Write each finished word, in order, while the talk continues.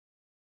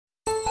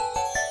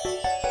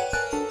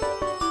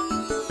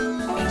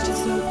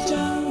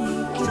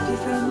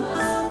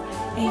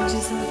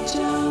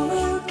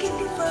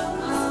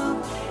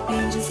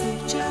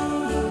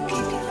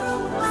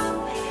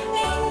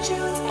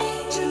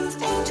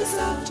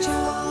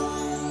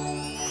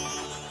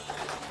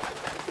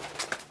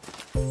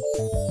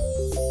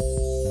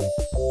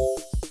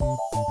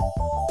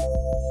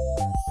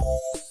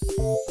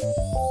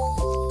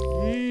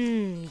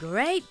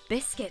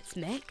biscuits,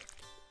 Mick.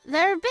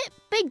 They're a bit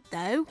big,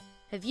 though.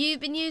 Have you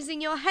been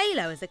using your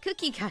halo as a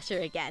cookie cutter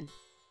again?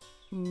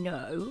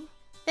 No.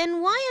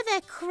 Then why are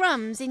there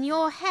crumbs in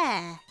your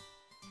hair?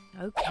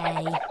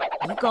 OK,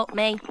 you got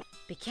me.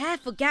 Be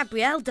careful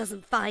Gabrielle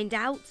doesn't find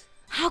out.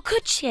 How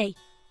could she?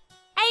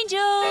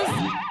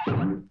 Angels!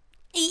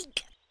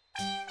 Eek!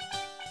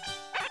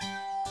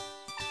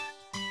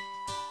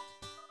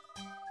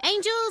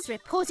 Angels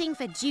reporting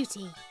for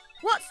duty.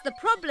 What's the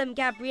problem,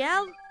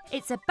 Gabrielle?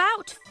 It's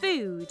about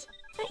food.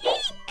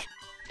 Eek!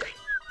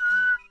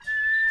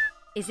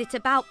 Is it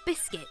about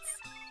biscuits?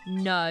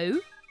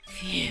 No.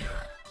 Phew.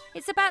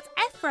 It's about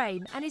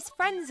Ephraim and his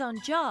friends on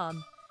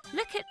Jarm.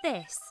 Look at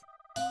this.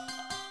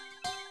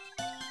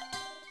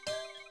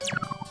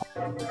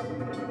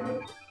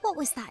 What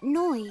was that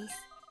noise?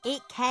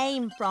 It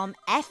came from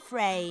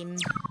Ephraim.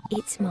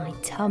 It's my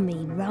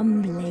tummy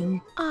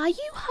rumbling. Are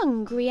you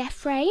hungry,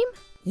 Ephraim?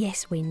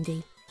 Yes,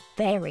 Windy.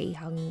 Very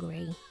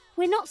hungry.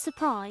 We're not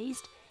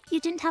surprised. You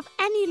didn't have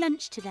any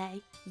lunch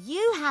today.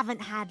 You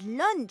haven't had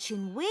lunch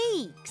in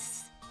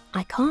weeks.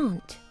 I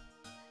can't.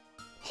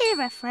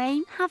 Here,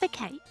 Ephraim, have a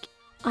cake.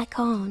 I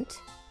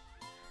can't.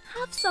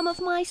 Have some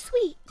of my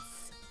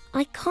sweets.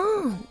 I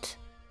can't.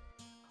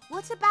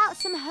 What about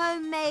some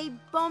homemade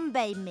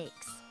Bombay mix?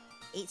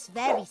 It's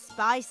very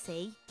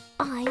spicy.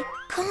 I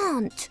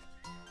can't.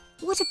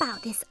 What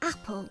about this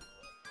apple?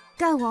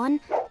 Go on,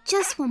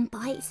 just one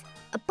bite.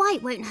 A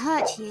bite won't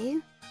hurt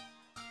you.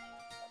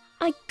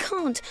 I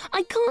can't.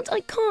 I can't. I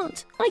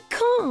can't. I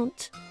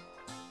can't.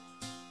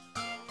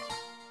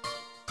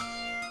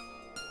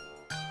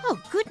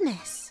 Oh,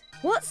 goodness.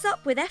 What's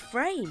up with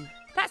Ephraim?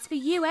 That's for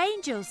you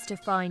angels to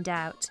find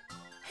out.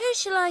 Who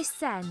shall I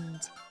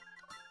send?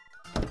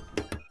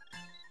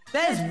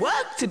 There's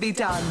work to be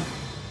done.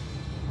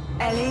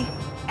 Ellie,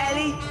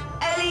 Ellie,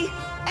 Ellie,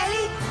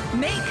 Ellie,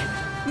 make,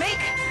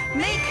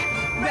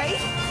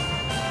 Wraith,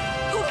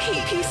 who'll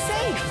keep you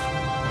safe.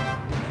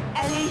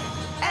 Ellie,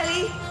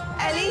 Ellie,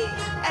 Ellie,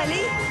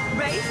 Ellie,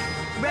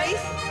 Wraith,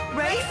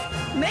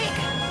 make,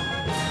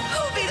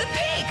 who'll be the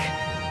pig?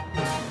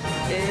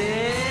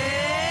 It's...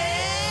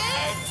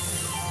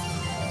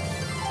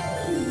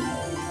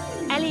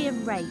 Ellie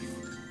and Rafe.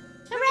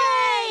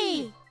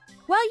 Hooray!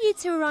 While you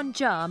two are on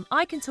Jarm,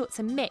 I can talk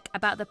to Mick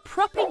about the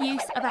proper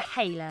use of a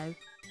halo.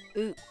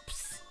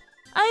 Oops.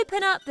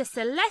 Open up the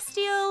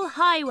Celestial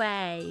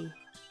Highway.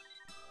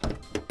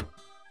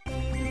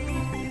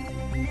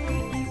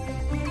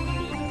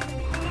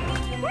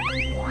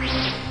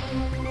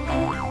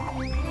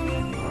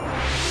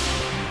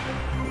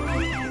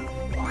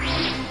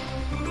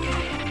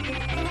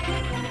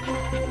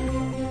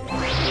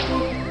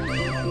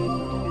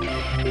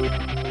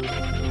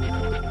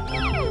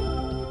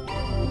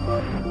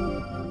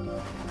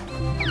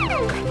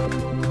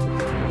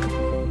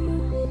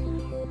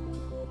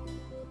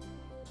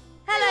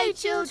 Hello,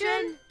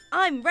 children.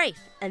 I'm Rafe,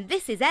 and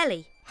this is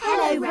Ellie.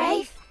 Hello,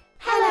 Rafe.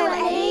 Hello,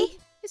 Ellie.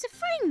 Is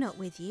Ephraim not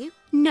with you?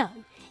 No,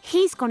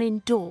 he's gone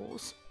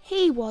indoors.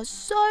 He was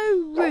so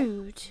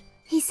rude.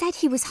 He said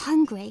he was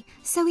hungry,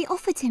 so we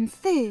offered him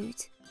food.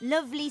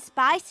 Lovely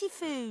spicy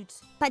food.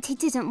 But he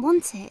didn't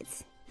want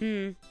it.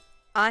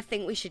 I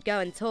think we should go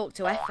and talk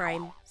to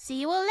Ephraim.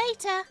 See you all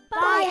later.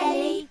 Bye,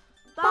 Ellie.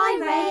 Bye,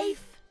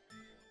 Rafe.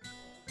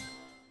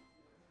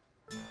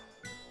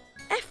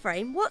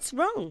 Ephraim, what's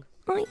wrong?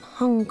 I'm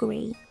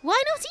hungry.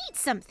 Why not eat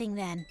something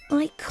then?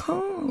 I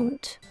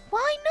can't.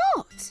 Why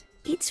not?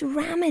 It's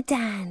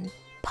Ramadan,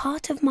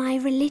 part of my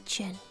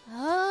religion.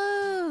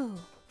 Oh.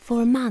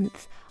 For a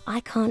month,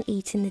 I can't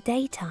eat in the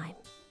daytime.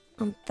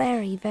 I'm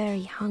very,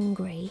 very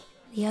hungry.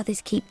 The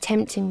others keep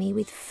tempting me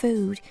with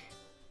food,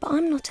 but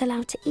I'm not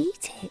allowed to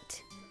eat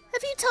it.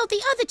 Have you told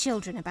the other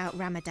children about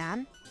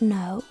Ramadan?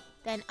 No.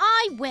 Then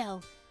I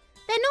will.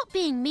 They're not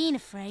being mean,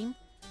 Ephraim.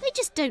 They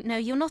just don't know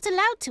you're not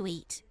allowed to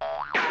eat.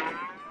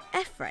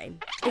 Ephraim,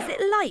 is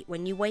it light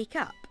when you wake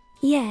up?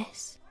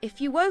 Yes.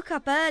 If you woke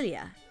up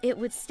earlier, it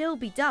would still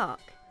be dark.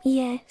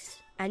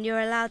 Yes. And you're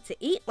allowed to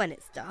eat when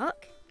it's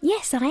dark?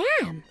 Yes, I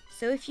am.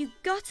 So if you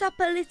got up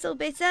a little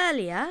bit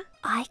earlier...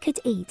 I could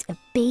eat a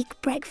big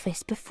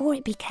breakfast before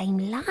it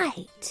became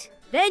light.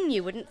 Then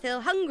you wouldn't feel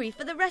hungry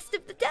for the rest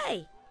of the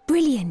day.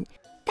 Brilliant.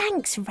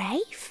 Thanks,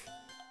 Rafe.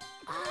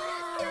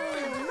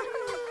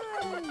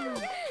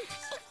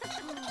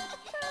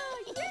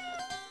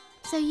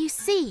 So you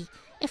see,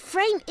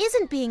 Ephraim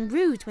isn't being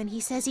rude when he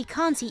says he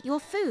can't eat your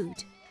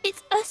food.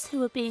 It's us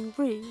who are being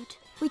rude.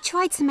 We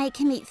tried to make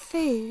him eat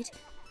food,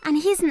 and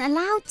he isn't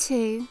allowed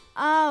to.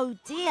 Oh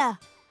dear,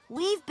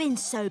 we've been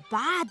so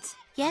bad.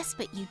 Yes,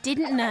 but you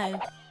didn't know.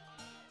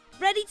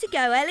 Ready to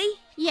go, Ellie?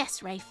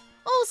 Yes, Rafe.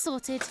 All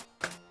sorted.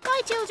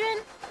 Bye, children.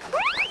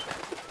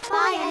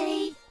 Bye,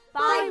 Ellie.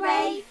 Bye,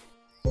 Rafe.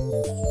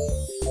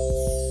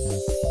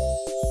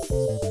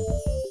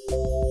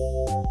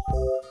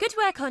 Good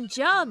work on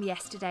Jarm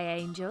yesterday,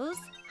 angels.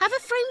 Have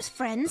Ephraim's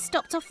friends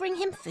stopped offering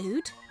him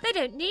food? They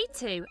don't need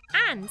to,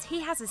 and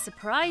he has a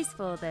surprise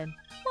for them.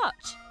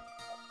 Watch.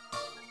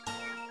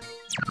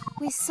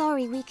 We're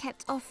sorry we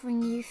kept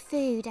offering you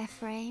food,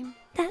 Ephraim.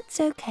 That's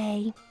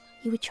okay.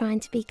 You were trying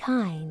to be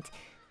kind.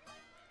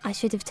 I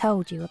should have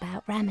told you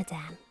about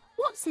Ramadan.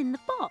 What's in the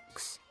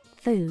box?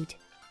 Food.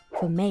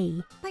 For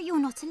me. But you're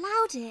not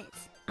allowed it.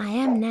 I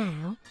am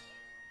now.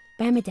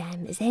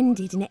 Ramadan has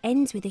ended and it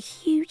ends with a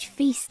huge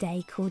feast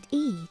day called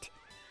Eid.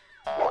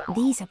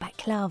 These are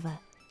baklava,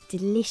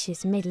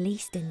 delicious Middle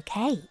Eastern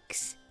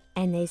cakes.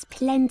 And there's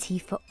plenty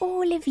for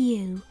all of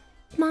you,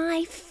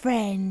 my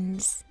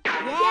friends.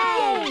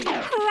 Yay!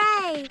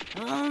 Hooray!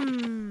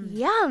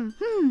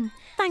 Yum.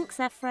 Thanks,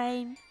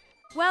 Ephraim.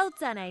 Well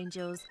done,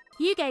 angels.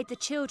 You gave the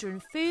children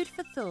food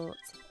for thought.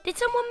 Did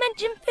someone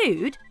mention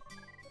food?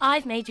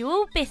 I've made you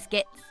all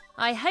biscuits.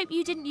 I hope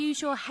you didn't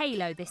use your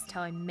halo this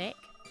time, Mick.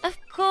 Of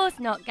course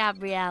not,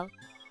 Gabrielle.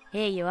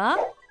 Here you are.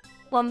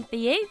 One for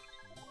you.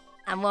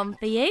 And one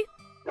for you.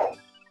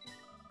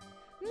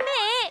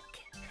 Mick!